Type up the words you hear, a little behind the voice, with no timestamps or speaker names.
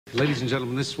Ladies and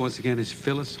gentlemen, this once again is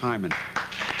Phyllis Hyman.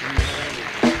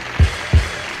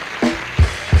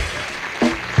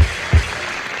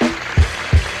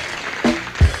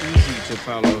 Easy to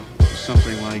follow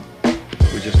something like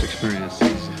we just experienced.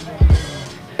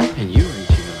 And you're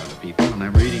reaching a lot of people, and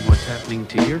I'm reading what's happening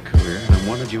to your career, and I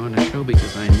wanted you on the show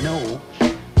because I know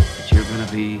that you're going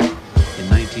to be, in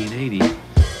 1980,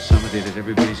 somebody that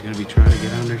everybody's going to be trying to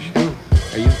get on their show.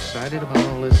 Are you excited about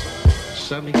all this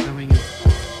suddenly coming?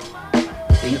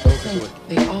 People think,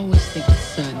 they always think